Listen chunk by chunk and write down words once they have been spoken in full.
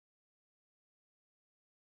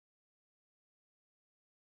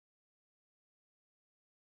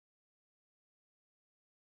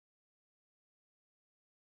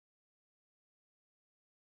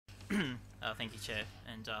Thank you, Chair,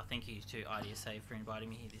 and thank you to IDSA for inviting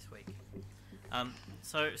me here this week.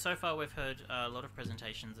 So far we've heard a lot of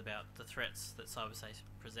presentations about the threats that cyberspace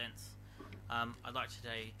presents. I'd like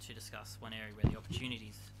today to discuss one area where the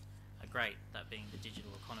opportunities are great, that being the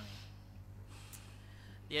digital economy.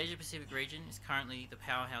 The Asia-Pacific region is currently the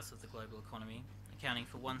powerhouse of the global economy, accounting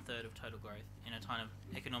for 1/3 of total growth in a time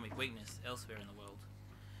of economic weakness elsewhere in the world.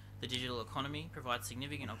 The digital economy provides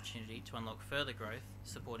significant opportunity to unlock further growth,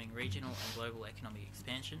 supporting regional and global economic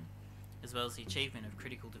expansion, as well as the achievement of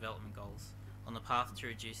critical development goals on the path to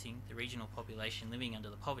reducing the regional population living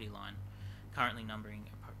under the poverty line, currently numbering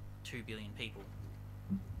 2 billion people.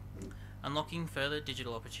 Unlocking further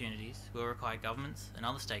digital opportunities will require governments and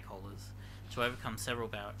other stakeholders to overcome several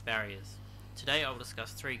barriers. Today I will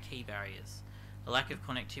discuss 3 key barriers: a lack of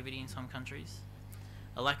connectivity in some countries,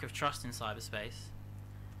 a lack of trust in cyberspace,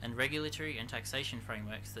 and regulatory and taxation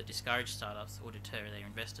frameworks that discourage startups or deter their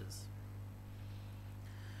investors.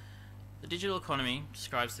 The digital economy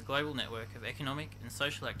describes the global network of economic and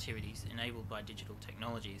social activities enabled by digital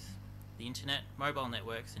technologies. The internet, mobile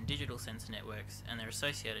networks, and digital sensor networks and their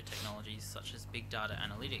associated technologies such as big data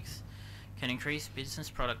analytics can increase business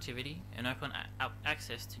productivity and open up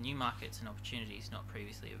access to new markets and opportunities not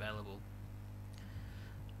previously available.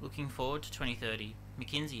 Looking forward to 2030,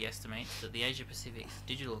 McKinsey estimates that the Asia-Pacific's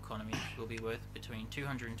digital economy will be worth between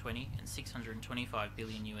 220 and 625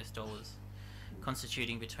 billion US dollars,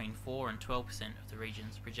 constituting between 4 and 12% of the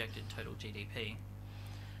region's projected total GDP.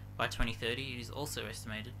 By 2030, it is also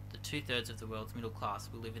estimated that 2/3 of the world's middle class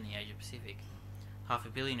will live in the Asia-Pacific,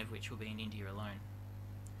 500 million of which will be in India alone.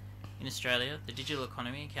 In Australia, the digital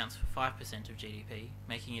economy accounts for 5% of GDP,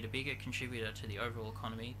 making it a bigger contributor to the overall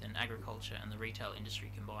economy than agriculture and the retail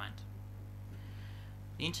industry combined.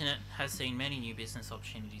 The internet has seen many new business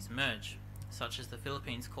opportunities emerge, such as the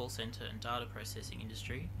Philippines call center and data processing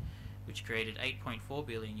industry, which created 8.4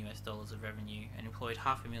 billion US dollars of revenue and employed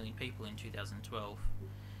 500,000 people in 2012.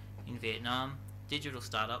 In Vietnam, digital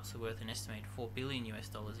startups are worth an estimated 4 billion US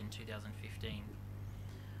dollars in 2015.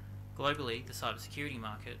 Globally, the cybersecurity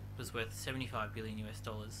market was worth 75 billion US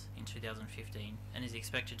dollars in 2015 and is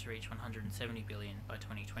expected to reach 170 billion by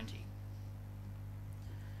 2020.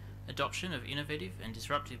 Adoption of innovative and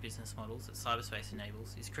disruptive business models that cyberspace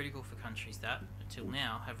enables is critical for countries that, until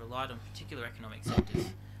now, have relied on particular economic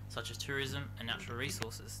sectors, such as tourism and natural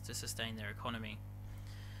resources, to sustain their economy.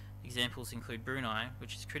 Examples include Brunei,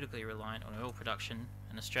 which is critically reliant on oil production,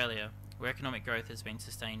 and Australia, where economic growth has been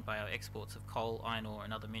sustained by our exports of coal, iron ore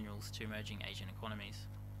and other minerals to emerging Asian economies.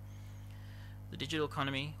 The digital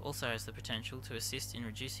economy also has the potential to assist in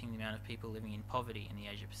reducing the amount of people living in poverty in the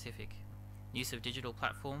Asia-Pacific. Use of digital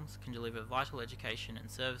platforms can deliver vital education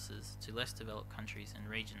and services to less developed countries and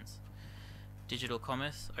regions. Digital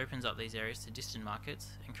commerce opens up these areas to distant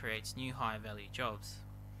markets and creates new higher value jobs.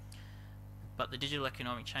 But the digital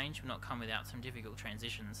economic change will not come without some difficult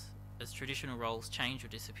transitions, as traditional roles change or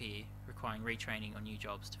disappear, requiring retraining on new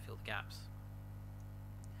jobs to fill the gaps.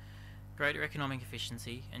 Greater economic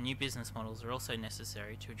efficiency and new business models are also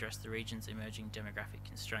necessary to address the region's emerging demographic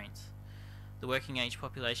constraints. The working age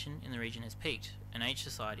population in the region has peaked, and age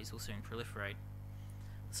societies will soon proliferate.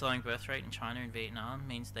 The slowing birth rate in China and Vietnam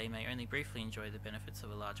means they may only briefly enjoy the benefits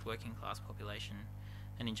of a large working class population,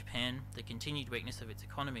 and in Japan, the continued weakness of its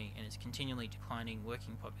economy and its continually declining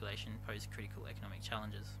working population pose critical economic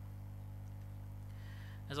challenges.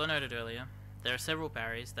 As I noted earlier, there are several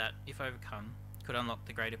barriers that, if overcome, could unlock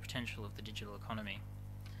the greater potential of the digital economy.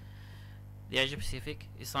 The Asia-Pacific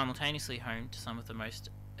is simultaneously home to some of the most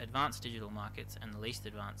advanced digital markets and the least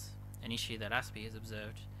advanced, an issue that ASPI has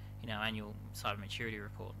observed in our annual Cyber Maturity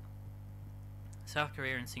Report. South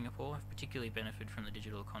Korea and Singapore have particularly benefited from the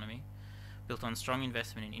digital economy, built on strong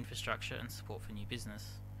investment in infrastructure and support for new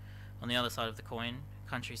business. On the other side of the coin,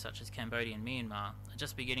 countries such as Cambodia and Myanmar are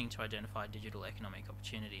just beginning to identify digital economic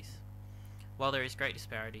opportunities. While there is great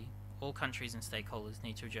disparity, all countries and stakeholders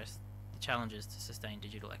need to address the challenges to sustain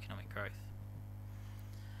digital economic growth.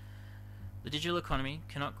 The digital economy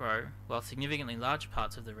cannot grow while significantly large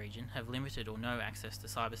parts of the region have limited or no access to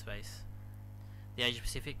cyberspace. The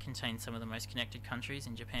Asia-Pacific contains some of the most connected countries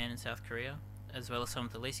in Japan and South Korea, as well as some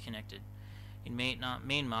of the least connected. In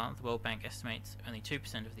Myanmar, the World Bank estimates only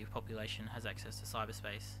 2% of the population has access to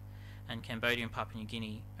cyberspace, and Cambodia and Papua New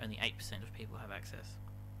Guinea, only 8% of people have access.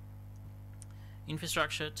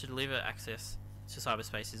 Infrastructure to deliver access to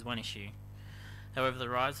cyberspace is one issue. However, the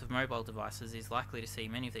rise of mobile devices is likely to see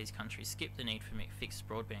many of these countries skip the need for fixed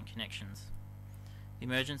broadband connections. The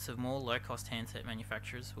emergence of more low-cost handset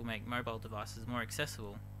manufacturers will make mobile devices more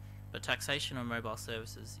accessible, but taxation on mobile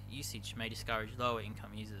services usage may discourage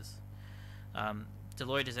lower-income users.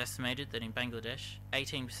 Deloitte has estimated that in Bangladesh,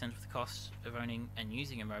 18% of the cost of owning and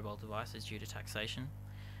using a mobile device is due to taxation,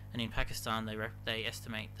 and in Pakistan they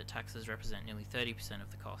estimate that taxes represent nearly 30% of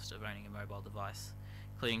the cost of owning a mobile device,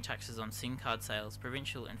 including taxes on SIM card sales,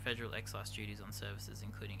 provincial and federal excise duties on services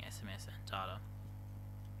including SMS and data.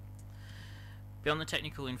 Beyond the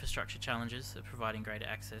technical infrastructure challenges of providing greater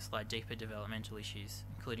access lie deeper developmental issues,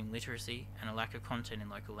 including literacy and a lack of content in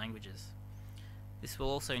local languages. This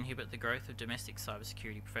will also inhibit the growth of domestic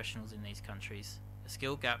cybersecurity professionals in these countries, a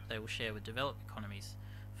skill gap they will share with developed economies,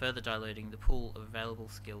 further diluting the pool of available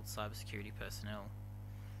skilled cybersecurity personnel.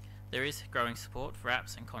 There is growing support for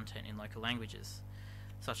apps and content in local languages,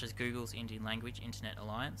 such as Google's Indian Language Internet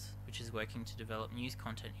Alliance, which is working to develop news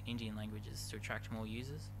content in Indian languages to attract more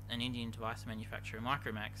users, and Indian device manufacturer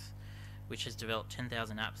Micromax, which has developed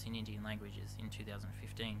 10,000 apps in Indian languages in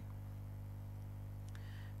 2015.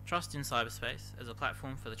 Trust in cyberspace as a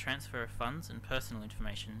platform for the transfer of funds and personal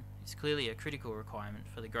information is clearly a critical requirement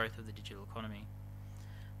for the growth of the digital economy.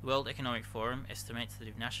 The World Economic Forum estimates that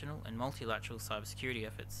if national and multilateral cybersecurity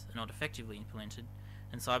efforts are not effectively implemented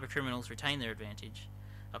and cybercriminals retain their advantage,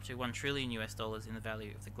 up to $1 trillion in the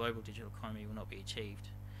value of the global digital economy will not be achieved.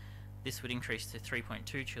 This would increase to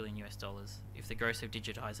 $3.2 trillion if the growth of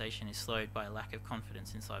digitization is slowed by a lack of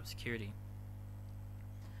confidence in cybersecurity.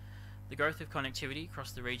 The growth of connectivity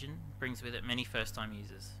across the region brings with it many first-time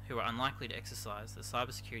users who are unlikely to exercise the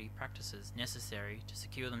cybersecurity practices necessary to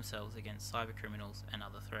secure themselves against cybercriminals and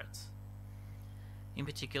other threats. In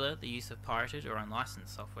particular, the use of pirated or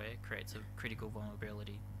unlicensed software creates a critical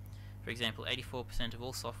vulnerability. For example, 84% of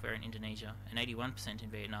all software in Indonesia and 81% in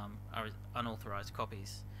Vietnam are unauthorized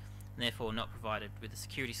copies, and therefore not provided with the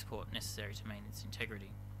security support necessary to maintain its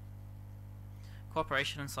integrity.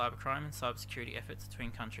 Cooperation on cybercrime and cybersecurity efforts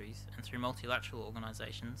between countries and through multilateral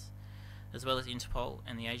organisations, as well as Interpol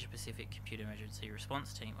and the Asia Pacific Computer Emergency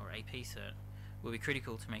Response Team, or APCERT, will be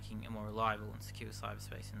critical to making a more reliable and secure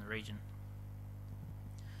cyberspace in the region.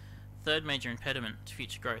 Third major impediment to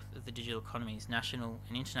future growth of the digital economy is national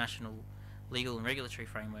and international legal and regulatory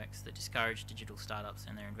frameworks that discourage digital startups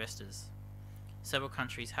and their investors. Several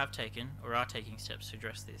countries have taken or are taking steps to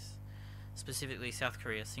address this, specifically South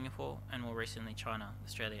Korea, Singapore, and more recently China,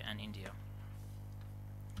 Australia and India.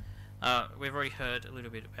 We've already heard a little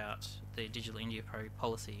bit about the Digital India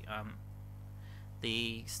policy.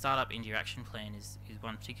 The Startup India Action Plan is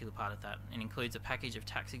one particular part of that and includes a package of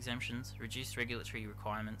tax exemptions, reduced regulatory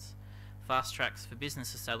requirements, fast tracks for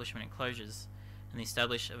business establishment and closures, and the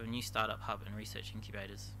establishment of a new startup hub and research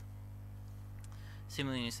incubators.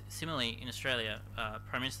 Similarly, in Australia,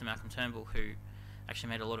 Prime Minister Malcolm Turnbull, who actually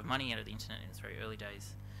made a lot of money out of the internet in its very early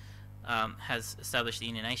days, has established the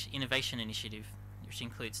Innovation Initiative, which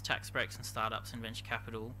includes tax breaks on startups and venture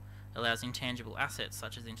capital, allows intangible assets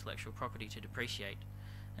such as intellectual property to depreciate,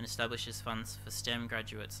 and establishes funds for STEM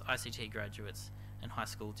graduates, ICT graduates, and high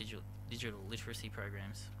school digital literacy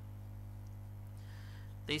programs.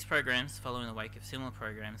 These programs follow in the wake of similar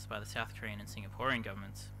programs by the South Korean and Singaporean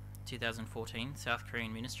governments. In 2014, South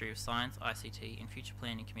Korean Ministry of Science, ICT and Future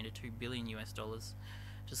Planning committed $2 billion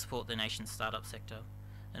to support the nation's startup sector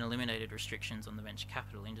and eliminated restrictions on the venture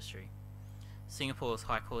capital industry. Singapore's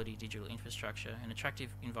high-quality digital infrastructure and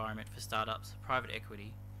attractive environment for startups, private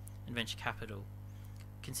equity and venture capital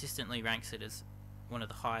consistently ranks it as one of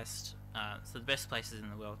the highest, so the best places in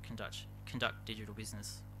the world conduct digital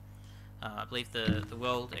business. I believe the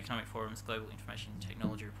World Economic Forum's Global Information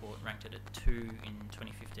Technology Report ranked it at 2 in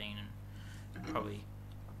 2015 and probably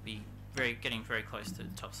be getting very close to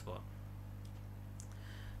the top spot.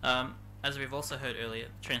 As we've also heard earlier,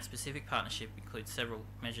 the Trans-Pacific Partnership includes several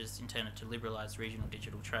measures intended to liberalise regional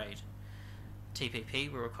digital trade.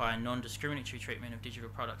 TPP will require non-discriminatory treatment of digital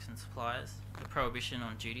products and suppliers, a prohibition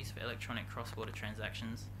on duties for electronic cross-border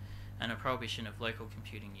transactions, and a prohibition of local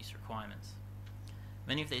computing use requirements.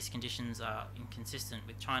 Many of these conditions are inconsistent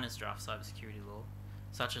with China's draft cybersecurity law,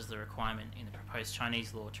 such as the requirement in the proposed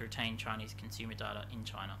Chinese law to retain Chinese consumer data in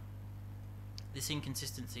China. This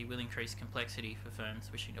inconsistency will increase complexity for firms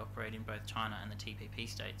wishing to operate in both China and the TPP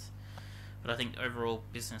states, but I think overall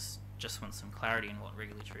business just wants some clarity in what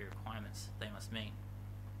regulatory requirements they must meet.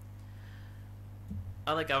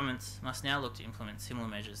 Other governments must now look to implement similar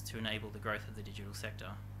measures to enable the growth of the digital sector.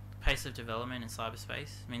 The pace of development in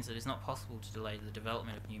cyberspace means that it is not possible to delay the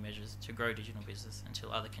development of new measures to grow digital business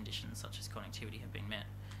until other conditions such as connectivity have been met,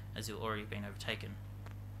 as have already been overtaken.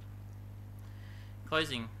 In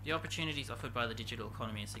closing, the opportunities offered by the digital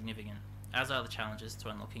economy are significant, as are the challenges to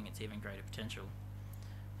unlocking its even greater potential.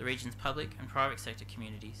 The region's public and private sector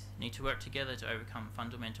communities need to work together to overcome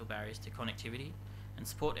fundamental barriers to connectivity and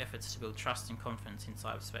support efforts to build trust and confidence in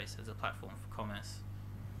cyberspace as a platform for commerce,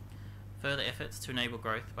 Further efforts to enable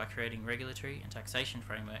growth by creating regulatory and taxation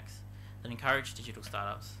frameworks that encourage digital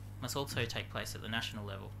startups must also take place at the national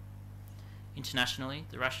level. Internationally,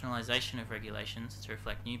 the rationalisation of regulations to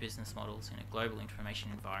reflect new business models in a global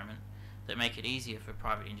information environment that make it easier for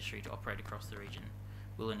private industry to operate across the region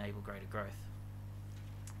will enable greater growth.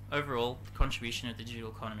 Overall, the contribution of the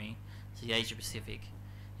digital economy to the Asia Pacific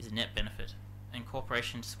is a net benefit, and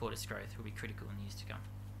cooperation to support its growth will be critical in the years to come.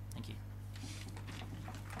 Thank you.